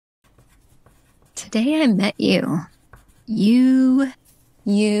Today I met you. You.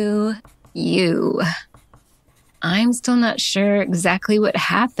 I'm still not sure exactly what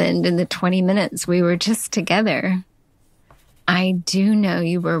happened in the 20 minutes we were just together. I do know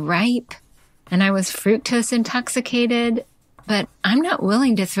you were ripe, and I was fructose intoxicated, but I'm not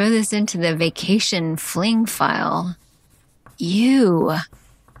willing to throw this into the vacation fling file. I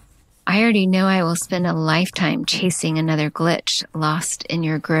already know I will spend a lifetime chasing another glitch lost in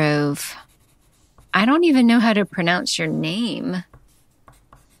your grove. I don't even know how to pronounce your name.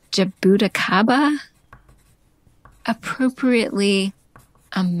 Jabuticaba? Appropriately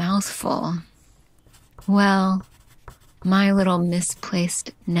a mouthful. Well, my little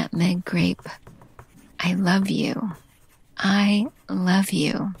misplaced nutmeg grape, I love you. I love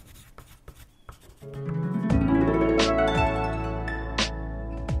you.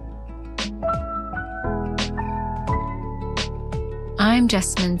 I'm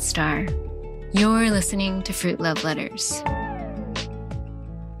Jessamine Starr. You're listening to Fruit Love Letters.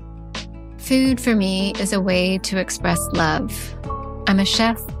 Food for me is a way to express love. I'm a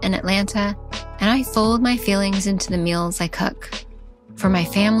chef in Atlanta, and I fold my feelings into the meals I cook. For my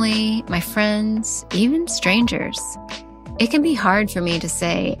family, my friends, even strangers. It can be hard for me to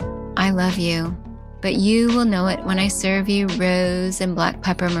say, I love you, but you will know it when I serve you rose and black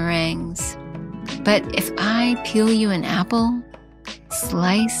pepper meringues. But if I peel you an apple,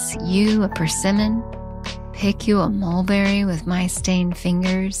 slice you a persimmon, pick you a mulberry with my stained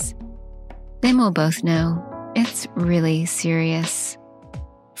fingers, then we'll both know it's really serious.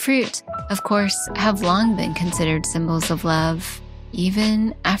 Fruit, of course, have long been considered symbols of love,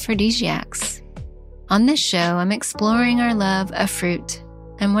 even aphrodisiacs. On this show, I'm exploring our love of fruit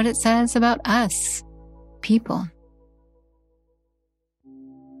and what it says about us, people.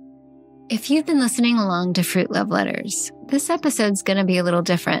 If you've been listening along to Fruit Love Letters, this episode's going to be a little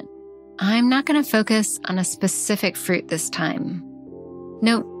different. I'm not going to focus on a specific fruit this time.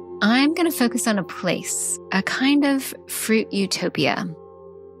 Nope, I'm going to focus on a place, a kind of fruit utopia.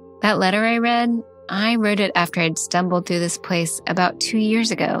 That letter I wrote it after I'd stumbled through this place about 2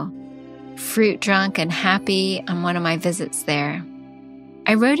 years ago, fruit drunk and happy on one of my visits there.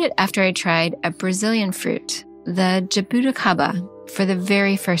 I wrote it after I tried a Brazilian fruit, the jabuticaba, for the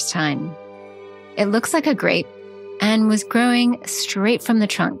very first time. It looks like a grape and was growing straight from the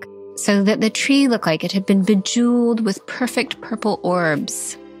trunk, so that the tree looked like it had been bejeweled with perfect purple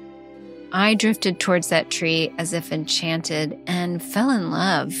orbs. I drifted towards that tree as if enchanted and fell in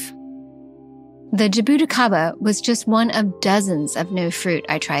love. The jabuticaba was just one of dozens of new fruit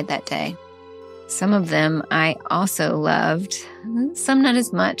I tried that day. Some of them I also loved, some not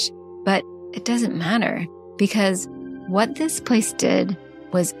as much, but it doesn't matter because what this place did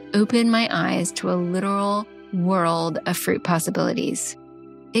was open my eyes to a literal world of fruit possibilities.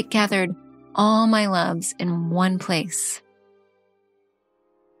 It gathered all my loves in one place.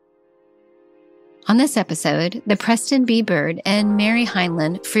 On this episode, the Preston B. Bird and Mary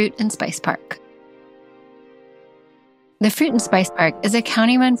Heinlein Fruit and Spice Park. The Fruit and Spice Park is a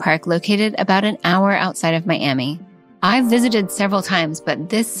county-run park located about an hour outside of Miami. I've visited several times, but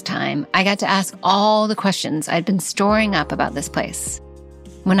this time I got to ask all the questions I'd been storing up about this place.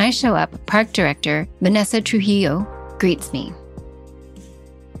 When I show up, Park Director Vanessa Trujillo greets me.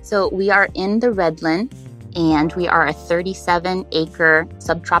 So we are in the Redland, and we are a 37-acre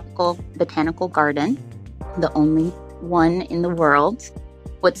subtropical botanical garden, the only one in the world.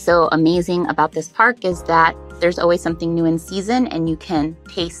 What's so amazing about this park is that there's always something new in season, and you can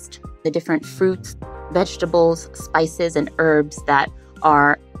taste the different fruits, vegetables, spices, and herbs that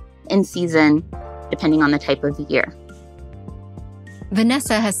are in season depending on the type of year.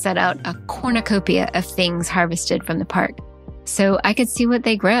 Vanessa has set out a cornucopia of things harvested from the park, so I could see what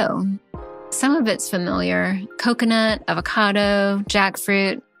they grow. Some of it's familiar: coconut, avocado,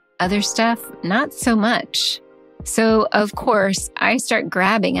 jackfruit. Other stuff, not so much. So, of course, I start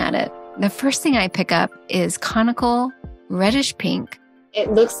grabbing at it. The first thing I pick up is conical, reddish pink.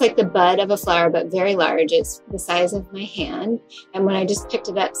 It looks like the bud of a flower, but very large. It's the size of my hand. And when I just picked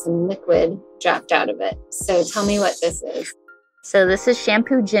it up, some liquid dropped out of it. So tell me what this is. So this is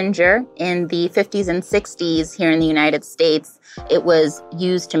shampoo ginger. In the 50s and 60s here in the United States, it was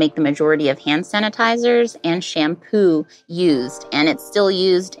used to make the majority of hand sanitizers and shampoo used. And it's still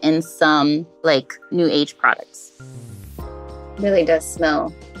used in some new age products. Really does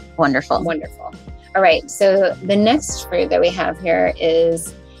smell wonderful. Wonderful. All right. So the next fruit that we have here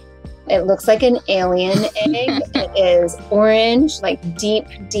is, it looks like an alien egg. It is orange, deep,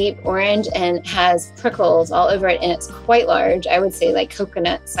 deep orange, and has prickles all over it. And it's quite large. I would say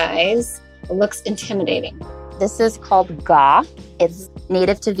coconut size. It looks intimidating. This is called ga. It's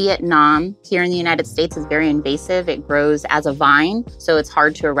native to Vietnam. Here in the United States, is very invasive. It grows as a vine, so it's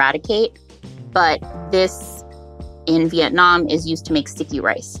hard to eradicate. But this in Vietnam is used to make sticky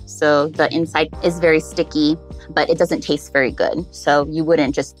rice. So the inside is very sticky, but it doesn't taste very good. So you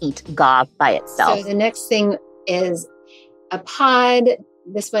wouldn't just eat gob by itself. So the next thing is a pod.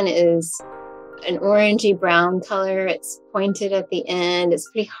 This one is an orangey brown color. It's pointed at the end. It's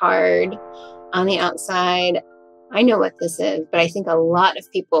pretty hard on the outside. I know what this is, but I think a lot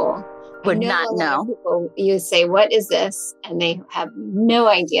of people would not know. You say, what is this? And they have no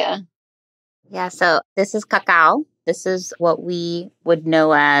idea. Yeah, so this is cacao. This is what we would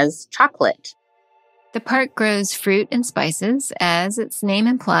know as chocolate. The park grows fruit and spices, as its name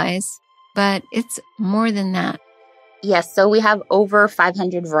implies, but it's more than that. Yes, so we have over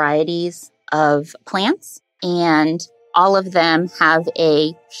 500 varieties of plants, and all of them have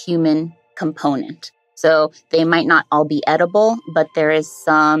a human component. So they might not all be edible, but there is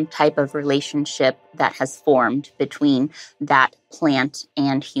some type of relationship that has formed between that plant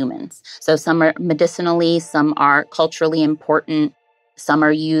and humans. So some are medicinally, some are culturally important, some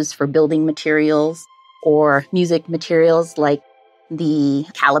are used for building materials or music materials like the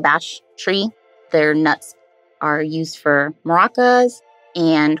calabash tree. Their nuts are used for maracas,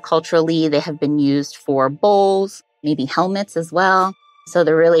 and culturally they have been used for bowls, maybe helmets as well. So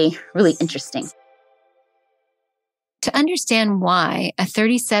they're really, really interesting. To understand why a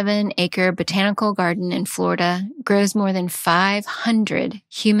 37-acre botanical garden in Florida grows more than 500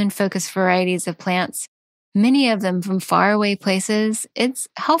 human-focused varieties of plants, many of them from faraway places, it's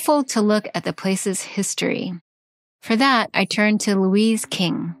helpful to look at the place's history. For that, I turned to Louise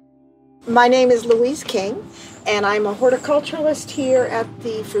King. My name is Louise King, and I'm a horticulturalist here at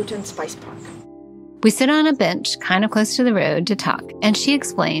the Fruit and Spice Park. We sit on a bench kind of close to the road to talk, and she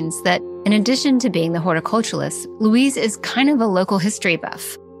explains that in addition to being the horticulturalist, Louise is kind of a local history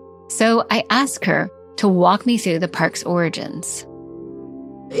buff. So I asked her to walk me through the park's origins.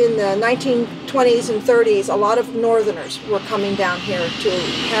 In the 1920s and 30s, a lot of Northerners were coming down here to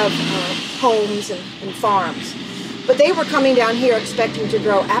have homes and farms. But they were coming down here expecting to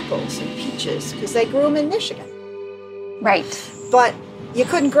grow apples and peaches because they grew them in Michigan. Right. But you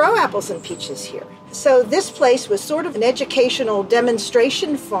couldn't grow apples and peaches here. So this place was sort of an educational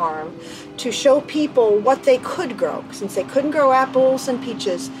demonstration farm to show people what they could grow. Since they couldn't grow apples and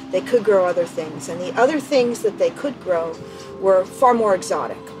peaches, they could grow other things. And the other things that they could grow were far more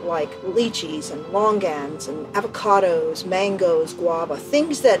exotic, like lychees and longans and avocados, mangoes, guava,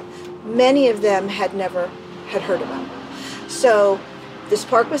 things that many of them had never had heard about. So this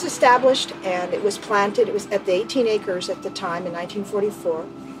park was established and it was planted. It was at the 18 acres at the time in 1944.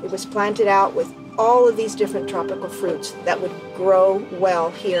 It was planted out with all of these different tropical fruits that would grow well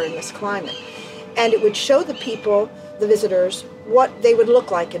here in this climate. And it would show the people, the visitors, what they would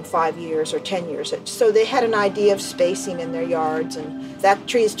look like in 5 years or 10 years. So they had an idea of spacing in their yards, and that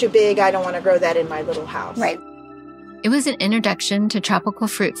tree is too big, I don't want to grow that in my little house. Right. It was an introduction to tropical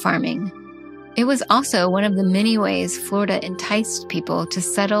fruit farming. It was also one of the many ways Florida enticed people to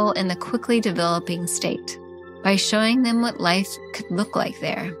settle in the quickly developing state by showing them what life could look like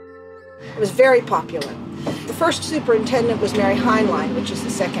there. It was very popular. The first superintendent was Mary Heinlein, which is the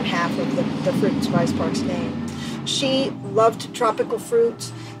second half of the Fruit and Spice Park's name. She loved tropical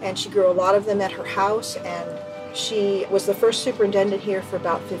fruits, and she grew a lot of them at her house, and she was the first superintendent here for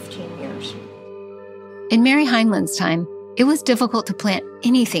about 15 years. In Mary Heinlein's time, it was difficult to plant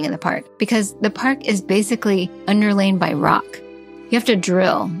anything in the park because the park is basically underlain by rock. You have to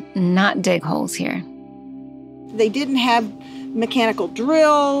drill, not dig holes here. They didn't have mechanical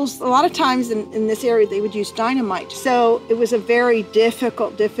drills. A lot of times in this area they would use dynamite. So it was a very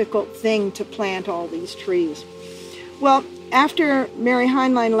difficult thing to plant all these trees. Well, after Mary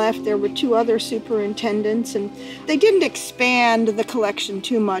Heinlein left, there were two other superintendents, and they didn't expand the collection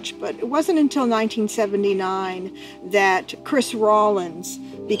too much, but it wasn't until 1979 that Chris Rawlins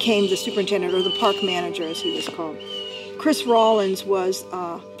became the superintendent, or the park manager as he was called. Chris Rawlins was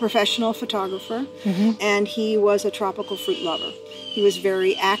a professional photographer, and he was a tropical fruit lover. He was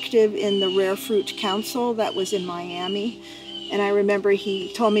very active in the Rare Fruit Council that was in Miami. And I remember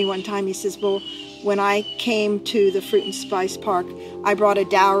he told me one time, he says, well, when I came to the Fruit and Spice Park, I brought a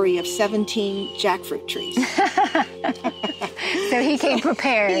dowry of 17 jackfruit trees. So he came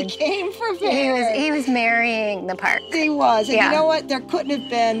prepared. He came prepared. He was marrying the park. He was. And yeah. You know what? There couldn't have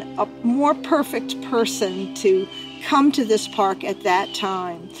been a more perfect person to come to this park at that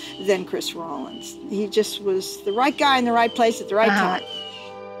time than Chris Rawlins. He just was the right guy in the right place at the right time.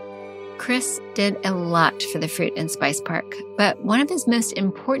 Chris did a lot for the Fruit and Spice Park, but one of his most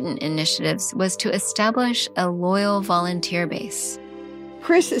important initiatives was to establish a loyal volunteer base.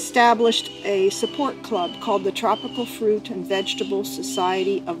 Chris established a support club called the Tropical Fruit and Vegetable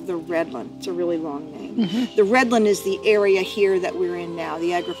Society of the Redland. It's a really long name. Mm-hmm. The Redland is the area here that we're in now,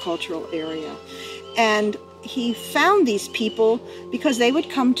 the agricultural area. And he found these people because they would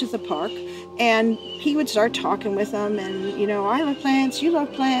come to the park and he would start talking with them and, you know, I love plants, you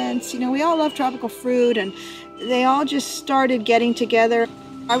love plants, you know, we all love tropical fruit, and they all just started getting together.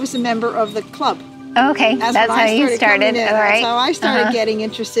 I was a member of the club. Okay, that's how you started. All right. That's how I started getting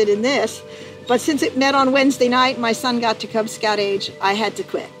interested in this. But since it met on Wednesday night, my son got to Cub Scout age, I had to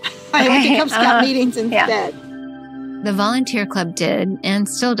quit. I went to Cub Scout meetings instead. Yeah. The volunteer club did, and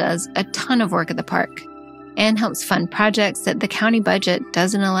still does, a ton of work at the park and helps fund projects that the county budget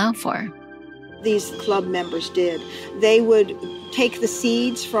doesn't allow for. These club members did. They would take the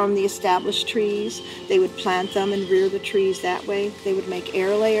seeds from the established trees. They would plant them and rear the trees that way. They would make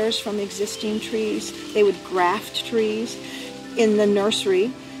air layers from existing trees. They would graft trees in the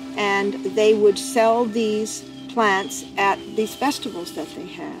nursery, and they would sell these plants at these festivals that they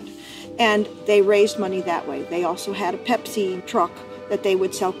had. And they raised money that way. They also had a Pepsi truck that they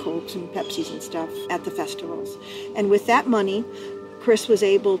would sell Cokes and Pepsis and stuff at the festivals. And with that money, Chris was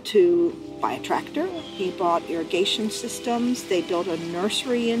able to buy a tractor. He bought irrigation systems. They built a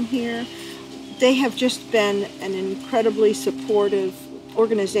nursery in here. They have just been an incredibly supportive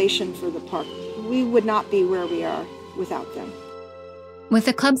organization for the park. We would not be where we are without them. With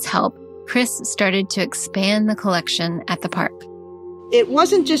the club's help, Chris started to expand the collection at the park. It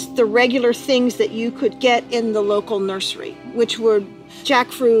wasn't just the regular things that you could get in the local nursery, which were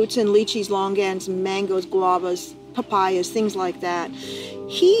jackfruits and lychees, longans, mangoes, guavas, papayas, things like that.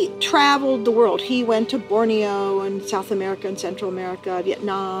 He traveled the world. He went to Borneo and South America and Central America,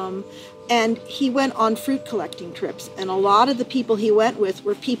 Vietnam, and he went on fruit collecting trips. And a lot of the people he went with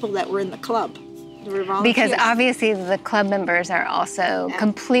were people that were in the club. Because obviously the club members are also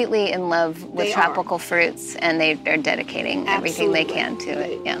completely in love with tropical fruits, and they're dedicating everything they can to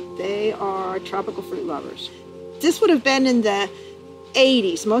it. Yeah, they are tropical fruit lovers. This would have been in the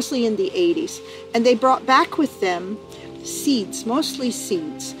 80s, mostly in the 80s, and they brought back with them seeds, mostly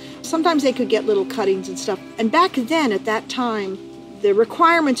seeds. Sometimes they could get little cuttings and stuff. And back then, at that time, the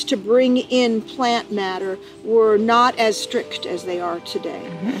requirements to bring in plant matter were not as strict as they are today.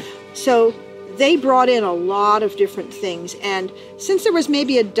 Mm-hmm. So they brought in a lot of different things. And since there was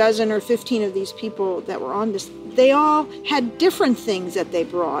maybe a dozen or 15 of these people that were on this, they all had different things that they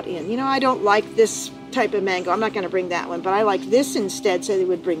brought in. You know, I don't like this type of mango. I'm not going to bring that one, but I like this instead, so they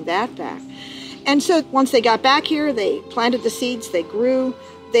would bring that back. And so once they got back here, they planted the seeds, they grew,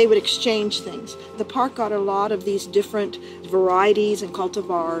 they would exchange things. The park got a lot of these different varieties and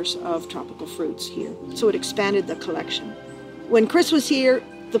cultivars of tropical fruits here. So it expanded the collection. When Chris was here,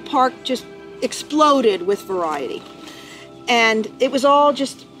 the park just exploded with variety. And it was all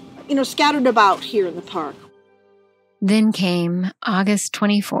just, you know, scattered about here in the park. Then came August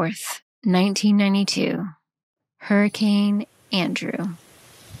 24th, 1992, Hurricane Andrew.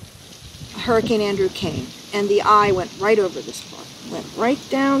 Hurricane Andrew came, and the eye went right over this park, went right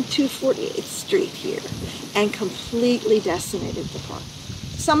down to 48th Street here, and completely decimated the park.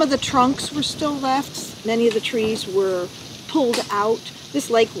 Some of the trunks were still left. Many of the trees were pulled out.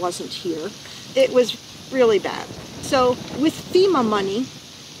 This lake wasn't here. It was really bad. So with FEMA money,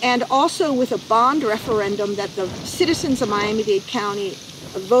 and also with a bond referendum that the citizens of Miami-Dade County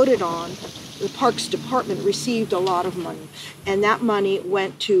voted on, the Parks Department received a lot of money. And that money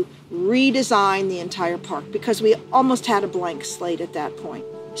went to redesign the entire park because we almost had a blank slate at that point.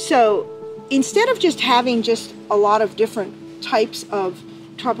 So instead of just having just a lot of different types of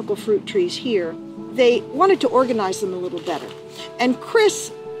tropical fruit trees here, they wanted to organize them a little better. And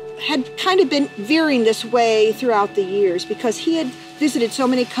Chris had kind of been veering this way throughout the years because he had visited so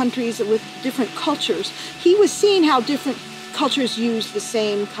many countries with different cultures. He was seeing how different cultures use the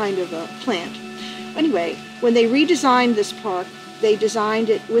same kind of a plant. Anyway, when they redesigned this park, they designed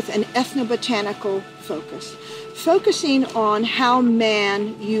it with an ethnobotanical focus, focusing on how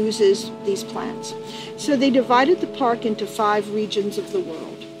man uses these plants. So they divided the park into 5 regions of the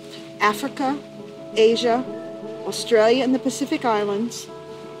world: Africa, Asia, Australia and the Pacific Islands,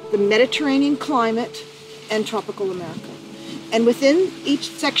 the Mediterranean climate, and tropical America. And within each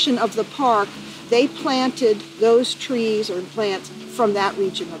section of the park, they planted those trees or plants from that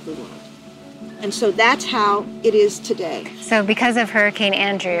region of the world. And so that's how it is today. So because of Hurricane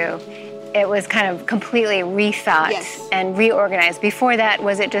Andrew, it was kind of completely rethought and reorganized. Before that,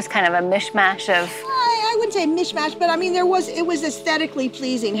 was it just kind of a mishmash of... I wouldn't say mishmash, but I mean, it was aesthetically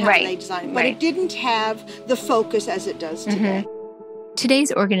pleasing how they designed it. But it didn't have the focus as it does today.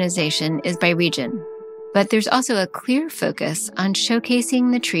 Today's organization is by region. But there's also a clear focus on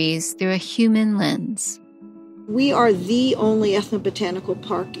showcasing the trees through a human lens. We are the only ethnobotanical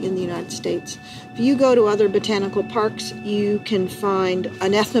park in the United States. If you go to other botanical parks, you can find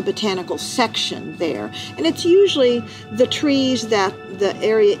an ethnobotanical section there. And it's usually the trees that the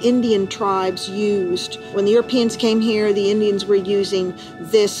area Indian tribes used. When the Europeans came here, the Indians were using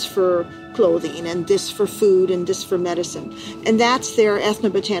this for clothing and this for food and this for medicine. And that's their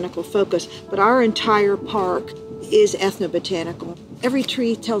ethnobotanical focus. But our entire park is ethnobotanical. Every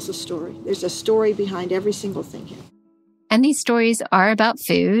tree tells a story. There's a story behind every single thing here. And these stories are about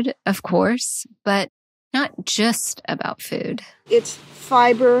food, of course, but not just about food. It's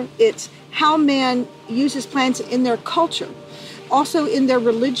fiber. It's how man uses plants in their culture, also in their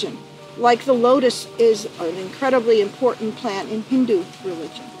religion. Like the lotus is an incredibly important plant in Hindu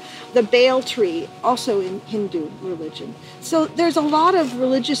religion. The bale tree, also in Hindu religion. So there's a lot of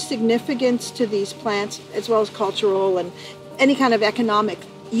religious significance to these plants, as well as cultural and any kind of economic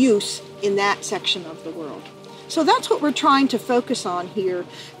use in that section of the world. So that's what we're trying to focus on here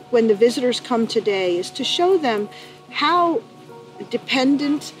when the visitors come today, is to show them how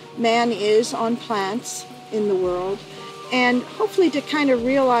dependent man is on plants in the world, and hopefully to kind of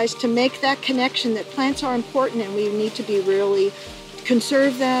realize, to make that connection that plants are important and we need to be really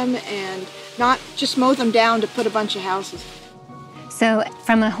conserve them and not just mow them down to put a bunch of houses. So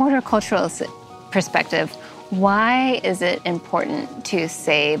from a horticulturalist perspective, why is it important to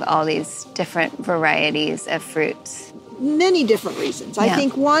save all these different varieties of fruits? Many different reasons. I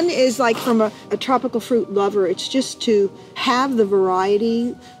think one is, like, from a tropical fruit lover, it's just to have the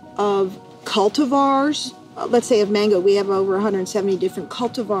variety of cultivars. Let's say of mango, we have over 170 different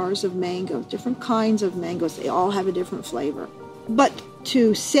cultivars of mango, different kinds of mangoes. They all have a different flavor. But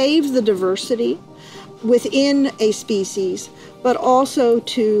to save the diversity within a species, but also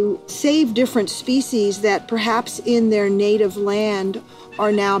to save different species that perhaps in their native land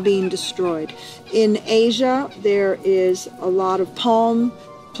are now being destroyed. In Asia, there is a lot of palm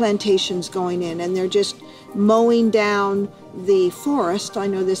plantations going in, and they're just mowing down the forest. I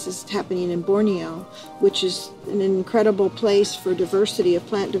know this is happening in Borneo, which is an incredible place for diversity, of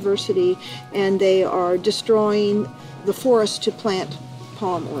plant diversity, and they are destroying the forest to plant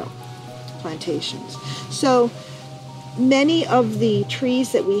palm oil plantations. So many of the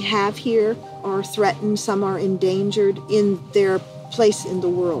trees that we have here are threatened, some are endangered in their place in the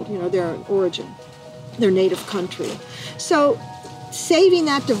world, their origin, their native country. So saving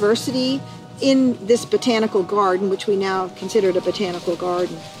that diversity in this botanical garden, which we now consider a botanical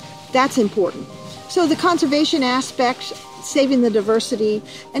garden, that's important. So the conservation aspect, saving the diversity,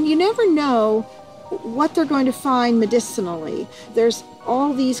 and you never know what they're going to find medicinally. There's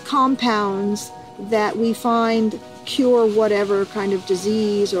all these compounds that we find cure whatever kind of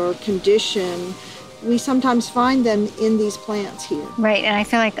disease or condition. We sometimes find them in these plants here. Right, and I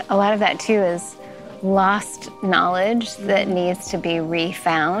feel like a lot of that too is lost knowledge that needs to be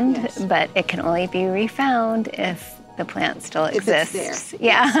refound, but it can only be refound if the plant still exists. If it's there.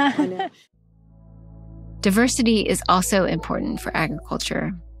 Yeah. Yes, I know. Diversity is also important for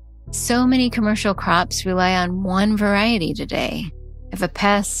agriculture. So many commercial crops rely on one variety today. If a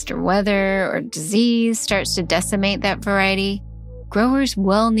pest or weather or disease starts to decimate that variety, growers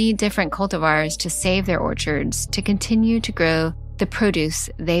will need different cultivars to save their orchards to continue to grow the produce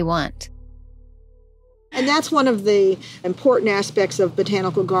they want. And that's one of the important aspects of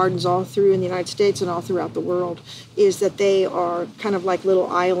botanical gardens all through in the United States and all throughout the world, is that they are kind of like little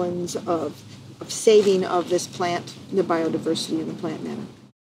islands of saving of this plant, the biodiversity in the plant matter.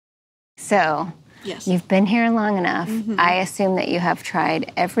 So, yes, you've been here long enough. I assume that you have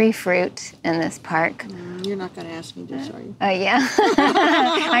tried every fruit in this park. You're not going to ask me this, are you? Oh, yeah.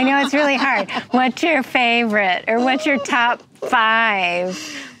 I know it's really hard. What's your favorite, or what's your top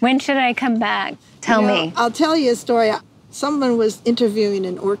 5? When should I come back? Tell me. I'll tell you a story. Someone was interviewing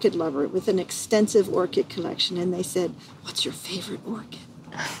an orchid lover with an extensive orchid collection, and they said, "What's your favorite orchid?"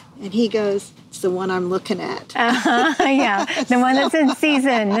 And he goes, "It's the one I'm looking at." Yeah, the one that's in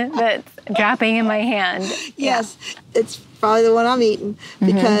season, that's dropping in my hand. Yes, it's probably the one I'm eating,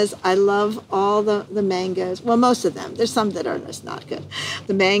 because I love all the mangoes. Well, most of them. There's some that are just not good.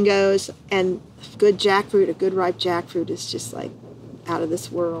 The mangoes and good jackfruit, a good ripe jackfruit is just like out of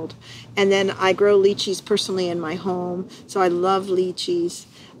this world. And then I grow lychees personally in my home, so I love lychees.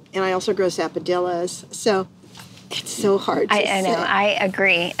 And I also grow sapodillas. So it's so hard to I know, I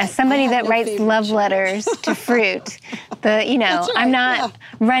agree. As somebody that writes love letters to fruit, I'm not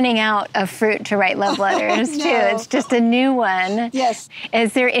running out of fruit to write love letters to. It's just a new one. Yes.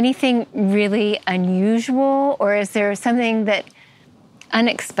 Is there anything really unusual, or is there something that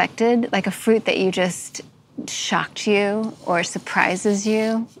unexpected, like a fruit that you just shocked you or surprises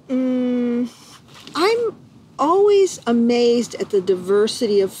you? I'm always amazed at the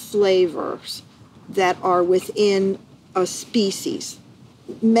diversity of flavors that are within a species.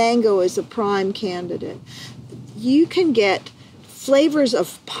 Mango is a prime candidate. You can get flavors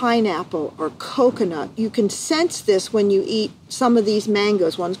of pineapple or coconut. You can sense this when you eat some of these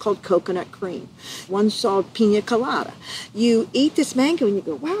mangoes. One's called coconut cream. One's called pina colada. You eat this mango and you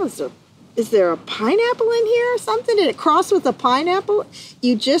go, wow, is there a pineapple in here or something? Did it cross with a pineapple?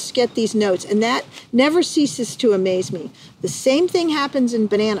 You just get these notes, and that never ceases to amaze me. The same thing happens in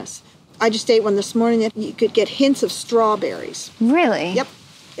bananas. I just ate one this morning that you could get hints of strawberries. Really? Yep.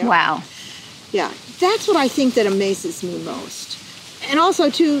 Wow. Yeah, that's what I think that amazes me most. And also,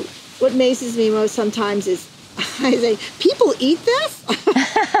 too, what amazes me most sometimes is I say, people eat this?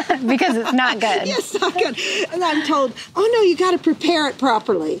 Because it's not good. Yes, not good. And I'm told, oh, no, you got to prepare it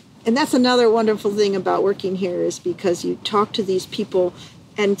properly. And that's another wonderful thing about working here is because you talk to these people,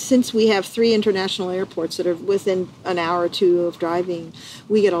 and since we have 3 international airports that are within an hour or 2 of driving,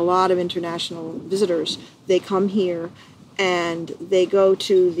 we get a lot of international visitors. They come here and they go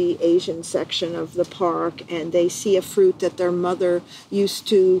to the Asian section of the park and they see a fruit that their mother used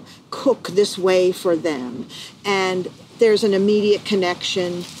to cook this way for them. And there's an immediate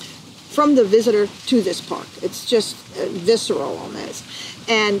connection from the visitor to this park. It's just visceral almost.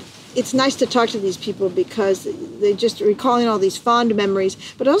 And it's nice to talk to these people because they're just recalling all these fond memories,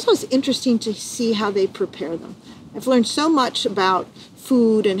 but also it's interesting to see how they prepare them. I've learned so much about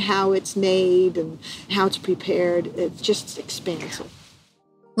food and how it's made and how it's prepared. It's just expansive.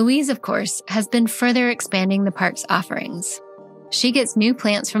 Louise, of course, has been further expanding the park's offerings. She gets new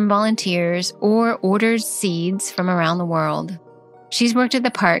plants from volunteers or orders seeds from around the world. She's worked at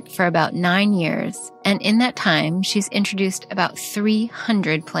the park for about 9 years, and in that time, she's introduced about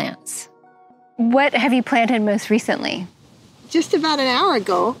 300 plants. What have you planted most recently? Just about an hour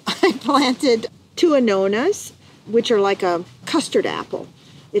ago, I planted 2 annonas, which are like a custard apple.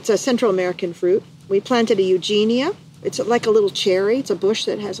 It's a Central American fruit. We planted a eugenia. It's like a little cherry. It's a bush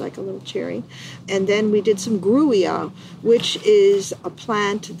that has like a little cherry. And then we did some gruyere, which is a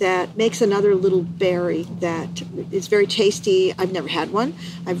plant that makes another little berry that is very tasty. I've never had one.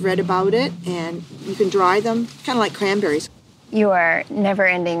 I've read about it, and you can dry them, kind of like cranberries. You are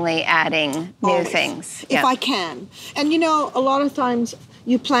never-endingly adding new things. If I can. And you know, a lot of times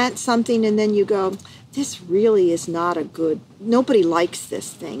you plant something and then you go, this really is not a good, nobody likes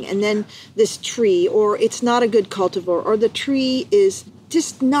this thing. And then this tree, or it's not a good cultivar, or the tree is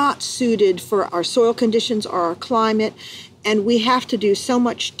just not suited for our soil conditions or our climate. And we have to do so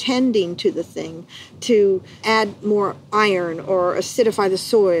much tending to the thing to add more iron or acidify the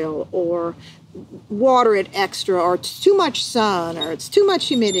soil or water it extra, or it's too much sun or it's too much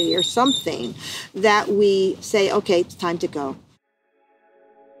humidity or something, that we say, okay, it's time to go.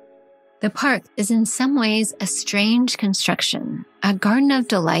 The park is in some ways a strange construction, a garden of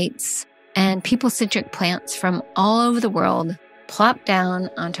delights, and people-centric plants from all over the world plop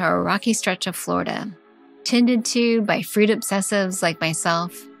down onto a rocky stretch of Florida. Tended to by fruit obsessives like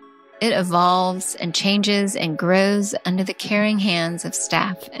myself, it evolves and changes and grows under the caring hands of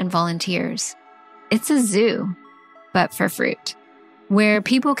staff and volunteers. It's a zoo, but for fruit, where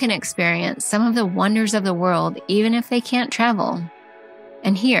people can experience some of the wonders of the world even if they can't travel.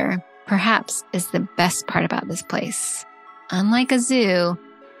 And here, perhaps, is the best part about this place. Unlike a zoo,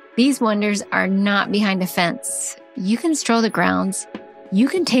 these wonders are not behind a fence. You can stroll the grounds. You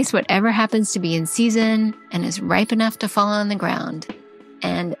can taste whatever happens to be in season and is ripe enough to fall on the ground.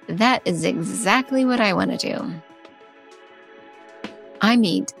 And that is exactly what I want to do. I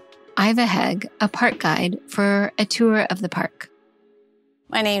meet Iva Hegg, a park guide, for a tour of the park.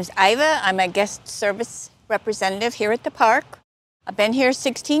 My name's Iva. I'm a guest service representative here at the park. I've been here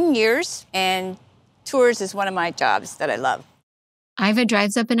 16 years, and tours is one of my jobs that I love. Iva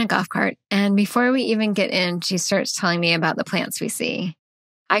drives up in a golf cart, and before we even get in, she starts telling me about the plants we see.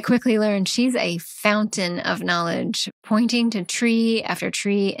 I quickly learn she's a fountain of knowledge, pointing to tree after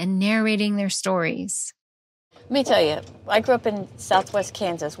tree and narrating their stories. Let me tell you, I grew up in southwest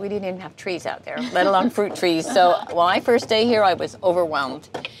Kansas. We didn't even have trees out there, let alone fruit trees. So when I first day here, I was overwhelmed.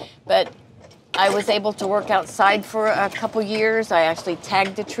 But I was able to work outside for a couple years. I actually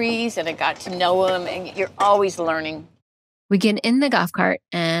tagged the trees and I got to know them, and you're always learning. We get in the golf cart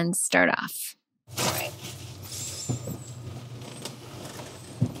and start off. All right.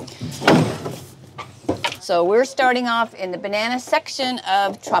 So we're starting off in the banana section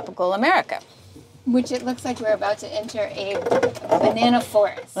of Tropical America. which it looks like we're about to enter a banana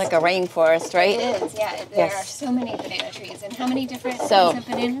forest. Like a rainforest, right? It is, yeah. There are so many banana trees. And how many different kinds of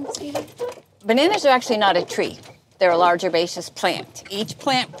bananas do you have? Bananas are actually not a tree. They're a large herbaceous plant. Each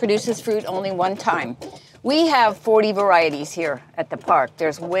plant produces fruit only one time. We have 40 varieties here at the park.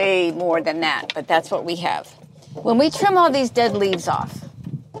 There's way more than that, but that's what we have. When we trim all these dead leaves off,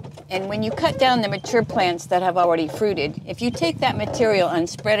 and when you cut down the mature plants that have already fruited, if you take that material and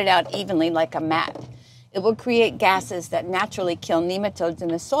spread it out evenly like a mat, it will create gases that naturally kill nematodes in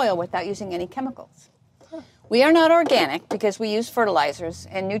the soil without using any chemicals. We are not organic because we use fertilizers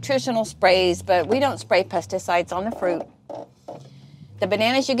and nutritional sprays, but we don't spray pesticides on the fruit. The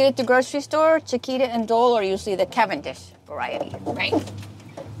bananas you get at the grocery store, Chiquita and Dole, are usually the Cavendish variety. Right.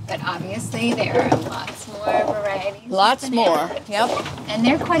 But obviously there are lots more varieties. Lots more, yep. And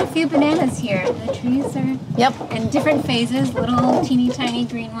there are quite a few bananas here. The trees are in different phases, little teeny tiny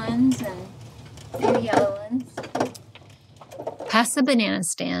green ones and a few yellow ones. Past the banana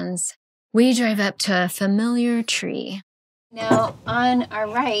stands, we drive up to a familiar tree. Now, on our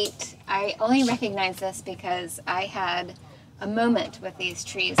right, I only recognize this because I had a moment with these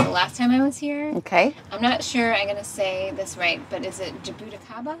trees the last time I was here. Okay. I'm not sure I'm going to say this right, but is it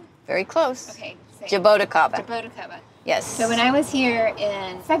Jaboticaba? Very close. Okay. Jaboticaba. Jaboticaba. Yes. So when I was here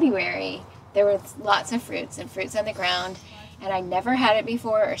in February, there were lots of fruits and fruits on the ground, and I never had it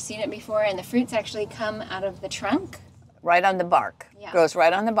before or seen it before, and the fruits actually come out of the trunk. Right on the bark. Yeah. Grows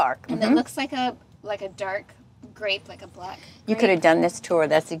right on the bark. And it looks like a dark grape, like a black grape. You could have done this tour.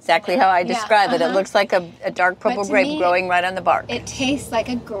 That's exactly how I describe it. It looks like a dark purple grape growing right on the bark. It tastes like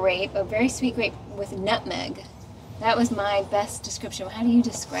a grape, a very sweet grape with nutmeg. That was my best description. How do you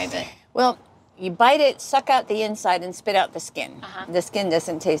describe it? Well, you bite it, suck out the inside, and spit out the skin. The skin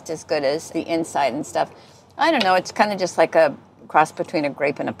doesn't taste as good as the inside and stuff. I don't know. It's kind of just like a cross between a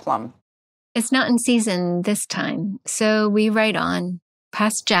grape and a plum. It's not in season this time, so we ride on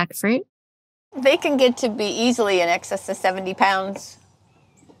past jackfruit. They can get to be easily in excess of 70 pounds.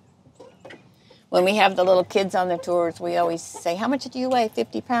 When we have the little kids on the tours, we always say, how much do you weigh?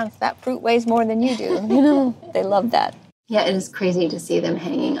 50 pounds. That fruit weighs more than you do. You know, they love that. Yeah, it is crazy to see them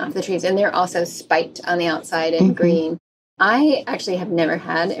hanging off the trees. And they're also spiked on the outside and green. I actually have never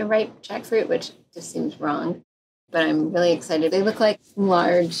had a ripe jackfruit, which just seems wrong. But I'm really excited. They look like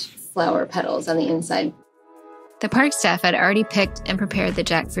large flower petals on the inside. The park staff had already picked and prepared the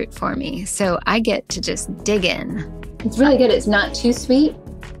jackfruit for me, so I get to just dig in. It's really good. It's not too sweet.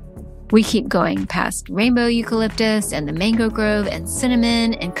 We keep going past rainbow eucalyptus and the mango grove and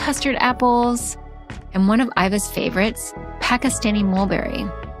cinnamon and custard apples. And one of Iva's favorites, Pakistani mulberry,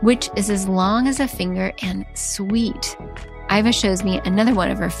 which is as long as a finger and sweet. Iva shows me another one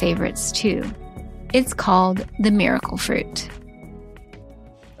of her favorites too. It's called the miracle fruit.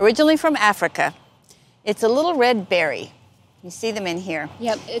 Originally from Africa. It's a little red berry. You see them in here.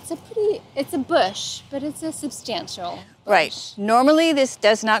 Yep, it's a bush, but it's a substantial bush. Right. Normally this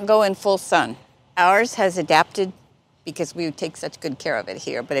does not go in full sun. Ours has adapted because we take such good care of it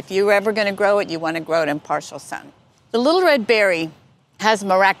here. But if you're ever going to grow it, you want to grow it in partial sun. The little red berry has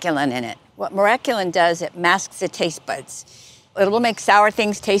miraculin in it. What miraculin does, it masks the taste buds. It will make sour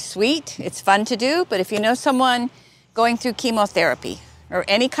things taste sweet. It's fun to do, but if you know someone going through chemotherapy or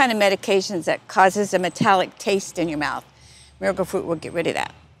any kind of medications that causes a metallic taste in your mouth, miracle fruit will get rid of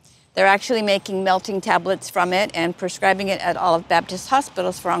that. They're actually making melting tablets from it and prescribing it at all of Baptist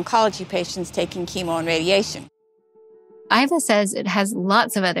hospitals for oncology patients taking chemo and radiation. Iva says it has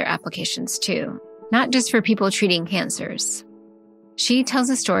lots of other applications too, not just for people treating cancers. She tells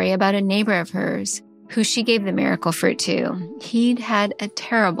a story about a neighbor of hers who she gave the miracle fruit to. He'd had a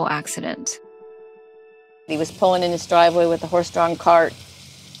terrible accident. He was pulling in his driveway with a horse-drawn cart,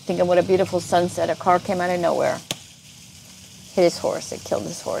 thinking what a beautiful sunset. A car came out of nowhere, hit his horse. It killed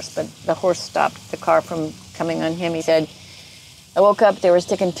his horse, but the horse stopped the car from coming on him. He said, I woke up, they were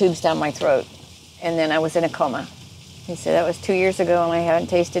sticking tubes down my throat, and then I was in a coma. He said, that was 2 years ago, and I haven't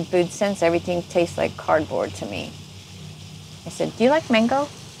tasted food since. Everything tastes like cardboard to me. I said, do you like mango?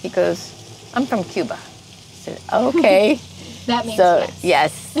 He goes, I'm from Cuba. I said, okay. That means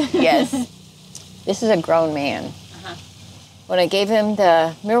yes. Yes. This is a grown man. When I gave him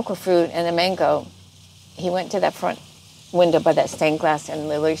the miracle fruit and the mango, he went to that front window by that stained glass and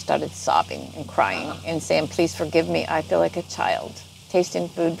literally started sobbing and crying and saying, please forgive me. I feel like a child tasting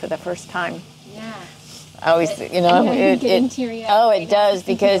food for the first time. Yeah. I always, it does,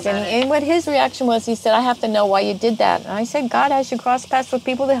 because, and what his reaction was, he said, I have to know why you did that. And I said, God has you cross paths with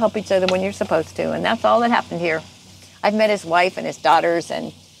people to help each other when you're supposed to, and that's all that happened here. I've met his wife and his daughters,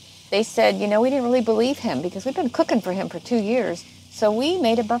 and they said, we didn't really believe him because we've been cooking for him for 2 years. So we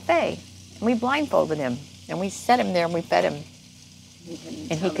made a buffet, And we blindfolded him, and we set him there, and we fed him.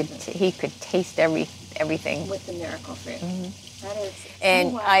 And he could taste everything. With the miracle fruit. Mm-hmm. That is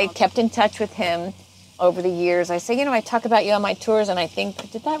and I kept in touch with him over the years. I say, I talk about you on my tours, and I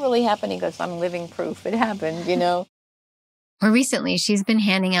think, did that really happen? He goes, I'm living proof it happened, More recently, she's been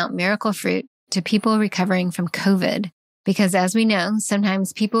handing out miracle fruit to people recovering from COVID, because as we know,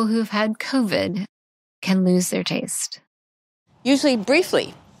 sometimes people who've had COVID can lose their taste. Usually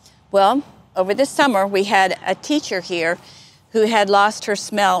briefly. Well, over this summer, we had a teacher here who had lost her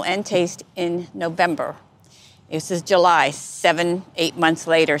smell and taste in November. This is July, 7-8 months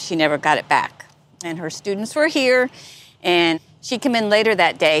later, she never got it back. And her students were here, and she came in later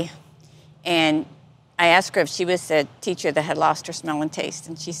that day, and I asked her if she was a teacher that had lost her smell and taste,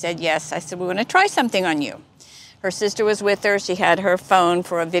 and she said yes. I said, we want to try something on you. Her sister was with her. She had her phone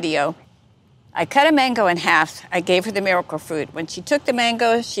for a video. I cut a mango in half. I gave her the miracle fruit. When she took the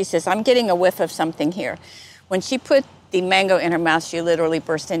mango, she says, I'm getting a whiff of something here. When she put the mango in her mouth, she literally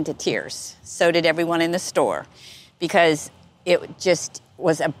burst into tears. So did everyone in the store, because it just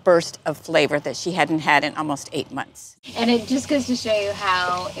was a burst of flavor that she hadn't had in almost 8 months. And it just goes to show you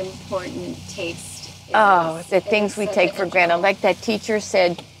how important taste is. Oh, the things we take for granted. Like that teacher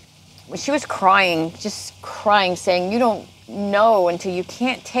said, she was crying, just crying, saying, you don't know until you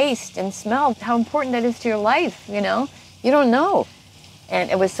can't taste and smell how important that is to your life, You don't know. And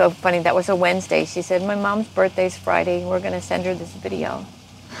it was so funny. That was a Wednesday. She said, my mom's birthday's Friday. We're going to send her this video.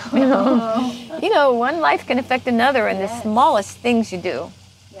 One life can affect another in the smallest things you do.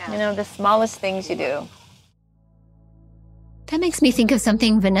 Yeah. The smallest things you do. That makes me think of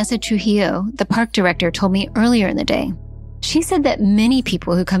something Vanessa Trujillo, the park director, told me earlier in the day. She said that many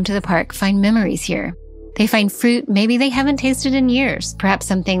people who come to the park find memories here. They find fruit maybe they haven't tasted in years, perhaps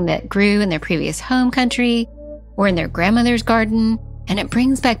something that grew in their previous home country or in their grandmother's garden. And it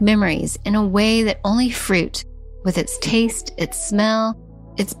brings back memories in a way that only fruit, with its taste, its smell,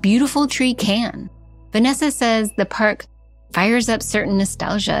 its beautiful tree can. Vanessa says the park fires up certain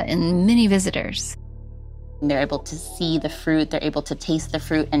nostalgia in many visitors. They're able to see the fruit, they're able to taste the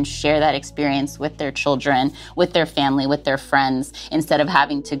fruit and share that experience with their children, with their family, with their friends, instead of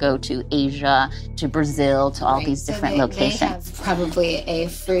having to go to Asia, to Brazil, to all these different locations. They have probably a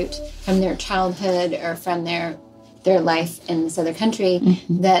fruit from their childhood or from their life in this other country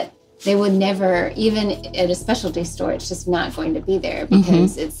that they would never, even at a specialty store, it's just not going to be there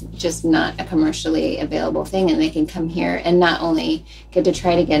because it's just not a commercially available thing. And they can come here and not only get to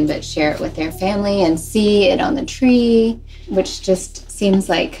try it again, but share it with their family and see it on the tree, which just seems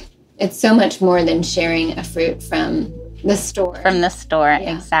like it's so much more than sharing a fruit from the store. From the store,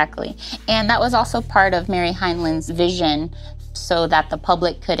 exactly. And that was also part of Mary Heinlein's vision, so that the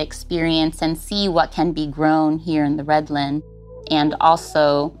public could experience and see what can be grown here in the Redland, and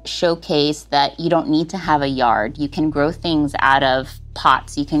also showcase that you don't need to have a yard. You can grow things out of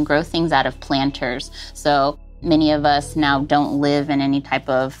pots. You can grow things out of planters. So many of us now don't live in any type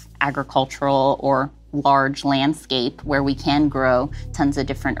of agricultural or large landscape where we can grow tons of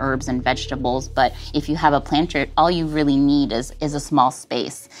different herbs and vegetables. But if you have a planter, all you really need is a small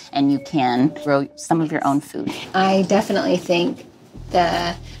space, and you can grow some of your own food. I definitely think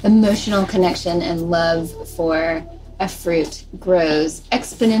the emotional connection and love for a fruit grows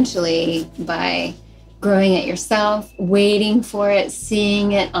exponentially by growing it yourself, waiting for it,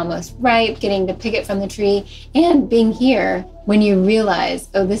 seeing it almost ripe, getting to pick it from the tree, and being here when you realize,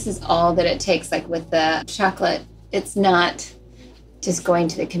 oh, this is all that it takes. Like with the chocolate, it's not just going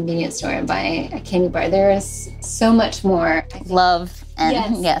to the convenience store and buying a candy bar. There is so much more. Love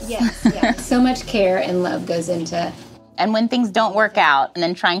and yes. So much care and love goes into. And when things don't work out, and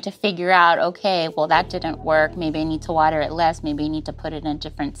then trying to figure out, okay, well, that didn't work. Maybe I need to water it less. Maybe I need to put it in a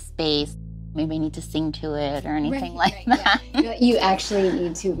different space. Maybe I need to sing to it or anything that. Yeah. You actually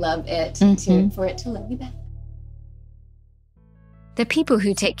need to love it for it to love you back. The people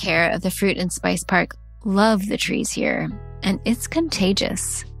who take care of the Fruit and Spice Park love the trees here, and it's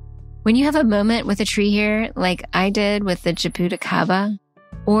contagious. When you have a moment with a tree here, like I did with the jabuticaba,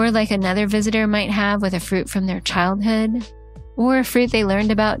 or like another visitor might have with a fruit from their childhood, or a fruit they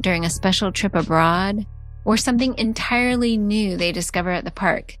learned about during a special trip abroad, or something entirely new they discover at the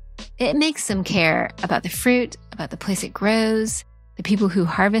park, it makes them care about the fruit, about the place it grows, the people who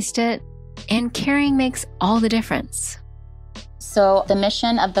harvest it, and caring makes all the difference. So the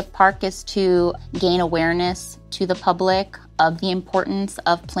mission of the park is to gain awareness to the public of the importance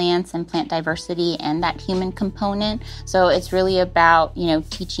of plants and plant diversity and that human component. So it's really about,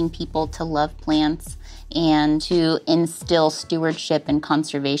 teaching people to love plants and to instill stewardship and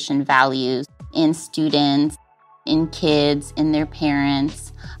conservation values in students. in kids, in their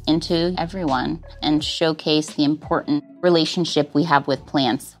parents, into everyone, and showcase the important relationship we have with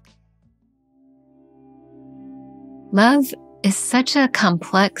plants. Love is such a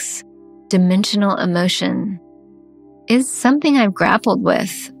complex, dimensional emotion. It's something I've grappled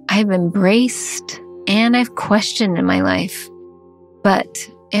with, I've embraced, and I've questioned in my life. But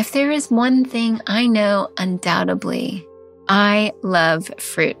if there is one thing I know undoubtedly, I love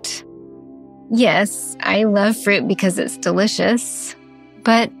fruit. Yes, I love fruit because it's delicious,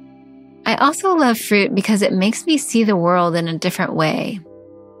 but I also love fruit because it makes me see the world in a different way.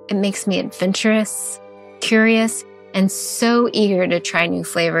 It makes me adventurous, curious, and so eager to try new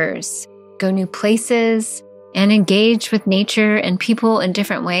flavors, go new places, and engage with nature and people in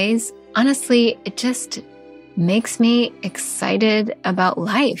different ways. Honestly, it just makes me excited about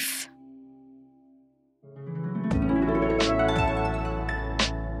life.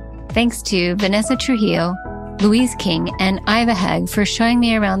 Thanks to Vanessa Trujillo, Louise King, and Iva Hegg for showing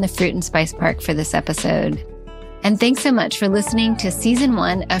me around the Fruit and Spice Park for this episode. And thanks so much for listening to Season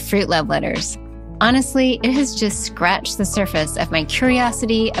 1 of Fruit Love Letters. Honestly, it has just scratched the surface of my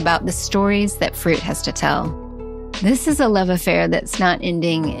curiosity about the stories that fruit has to tell. This is a love affair that's not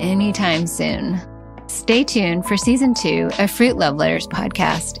ending anytime soon. Stay tuned for Season 2 of Fruit Love Letters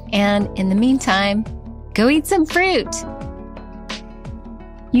podcast. And in the meantime, go eat some fruit.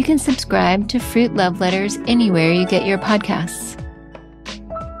 You can subscribe to Fruit Love Letters anywhere you get your podcasts.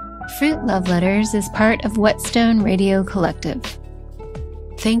 Fruit Love Letters is part of Whetstone Radio Collective.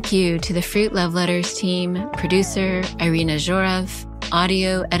 Thank you to the Fruit Love Letters team, producer Irina Zhorov,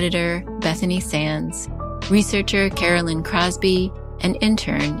 audio editor Bethany Sands, researcher Carolyn Crosby, and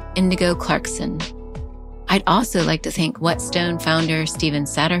intern Indigo Clarkson. I'd also like to thank Whetstone founder Steven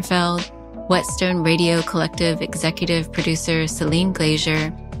Satterfeld, Whetstone Radio Collective executive producer Celine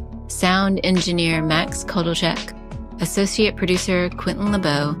Glazier, sound engineer Max Kodolchek, associate producer Quentin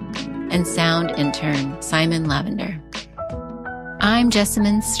LeBeau, and sound intern Simon Lavender. I'm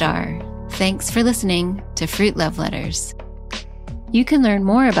Jessamine Starr. Thanks for listening to Fruit Love Letters. You can learn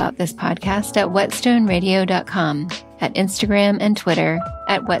more about this podcast at whetstoneradio.com, at Instagram and Twitter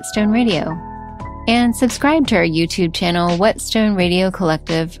at Whetstone Radio. And subscribe to our YouTube channel, Whetstone Radio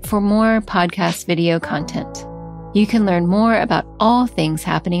Collective, for more podcast video content. You can learn more about all things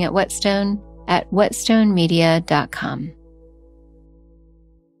happening at Whetstone at whetstonemedia.com.